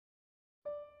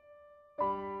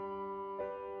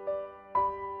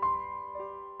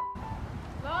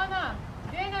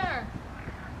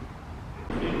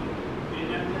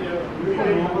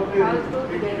How's school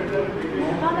today?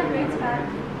 Not the grades back.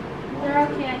 They're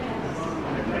okay, I guess.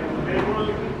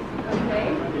 Okay?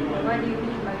 What do you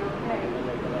mean by okay?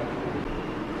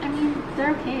 I mean,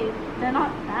 they're okay. They're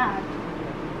not bad.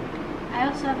 I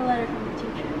also have a letter from the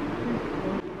teacher.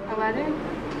 A letter?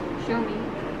 Show me.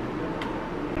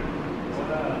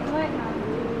 Do I have?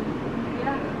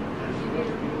 Yeah, you do.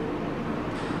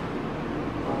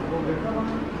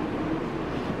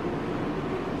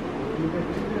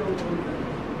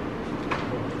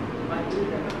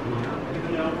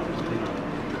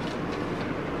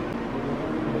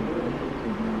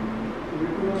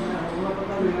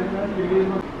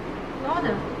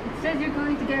 Lana, it says you're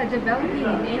going to get a developing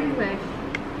in English.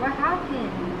 What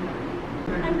happened?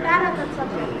 I'm bad at that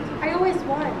subject. I always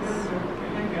was.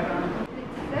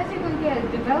 It says you're going to get a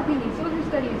developing in social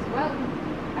studies as well.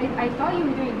 I thought you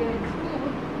were doing good in school.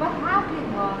 What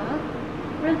happened, Lana?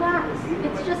 Relax.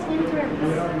 It's just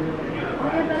interns.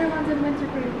 I'll get better ones in winter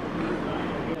break.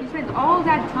 You spent all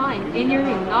that time in your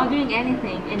room not doing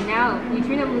anything, and now you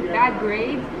turn up with bad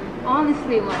grades?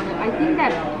 Honestly, Lana, I think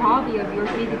that hobby of yours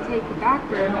needs to take the back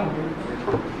burner.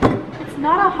 It's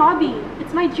not a hobby.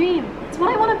 It's my dream. It's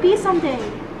what I want to be someday.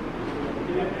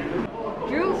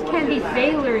 Girls can be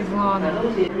sailors, Lana.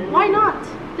 Why not?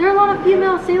 There are a lot of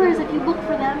female sailors if you look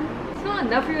for them. It's not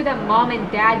enough for you that mom and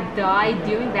dad died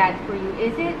doing that for you,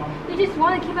 is it? You just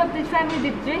want to keep up this family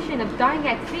tradition of dying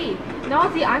at sea. And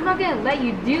honestly, I'm not going to let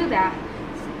you do that.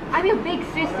 I'm your big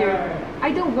sister.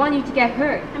 I don't want you to get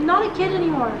hurt. I'm not a kid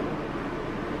anymore.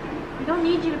 I don't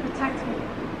need you to protect me.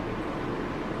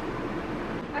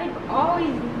 I've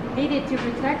always needed to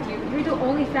protect you. You're the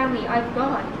only family I've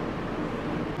got.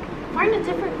 Find a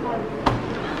different one.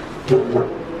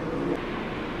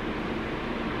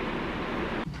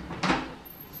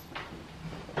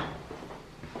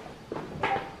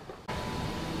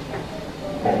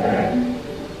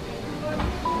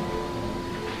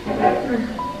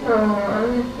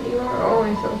 Oh, you are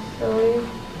always so silly.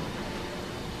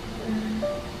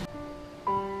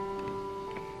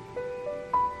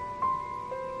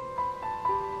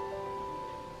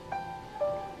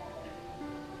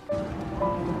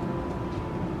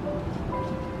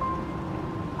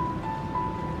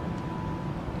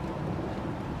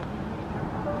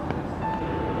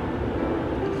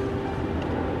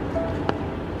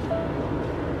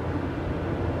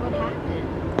 What happened?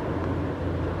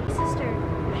 My sister.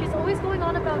 She's always going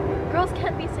on about girls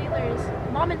can't be sailors.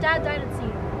 Mom and dad died at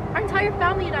sea. Our entire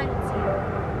family died at sea.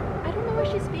 I don't know why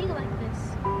she's being like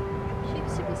this. She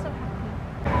used to be so happy.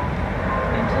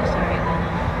 I'm so sorry, Lana.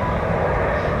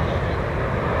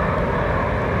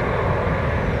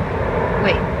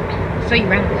 Wait, so you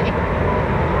ran away?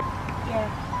 Yeah.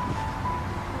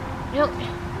 You know,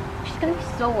 she's gonna be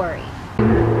so worried.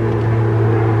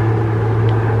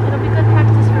 It'll be good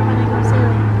practice for when I go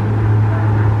sailing.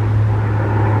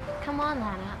 Come on,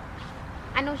 Lana.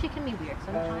 I know she can be weird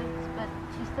sometimes, but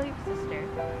she's still your sister.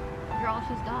 You're all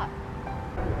she's got.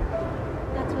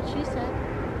 That's what she said.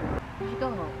 You should go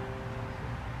home.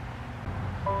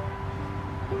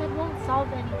 That won't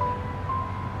solve anything.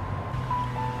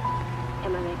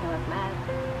 Am I making her look mad?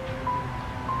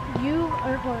 You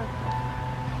are horrible.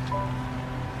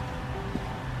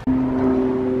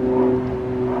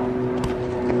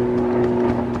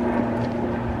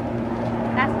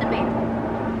 That's the bear.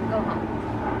 Go home.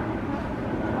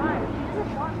 Why? She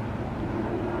doesn't want me.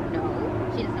 No,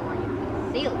 she doesn't want you to be a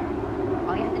sailor.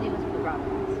 All you have to do is be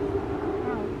Roberts.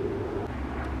 How?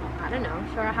 I don't know,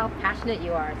 show her how passionate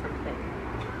you are or something.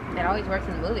 That always works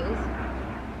in the movies.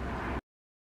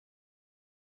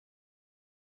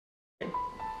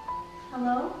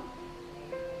 Hello?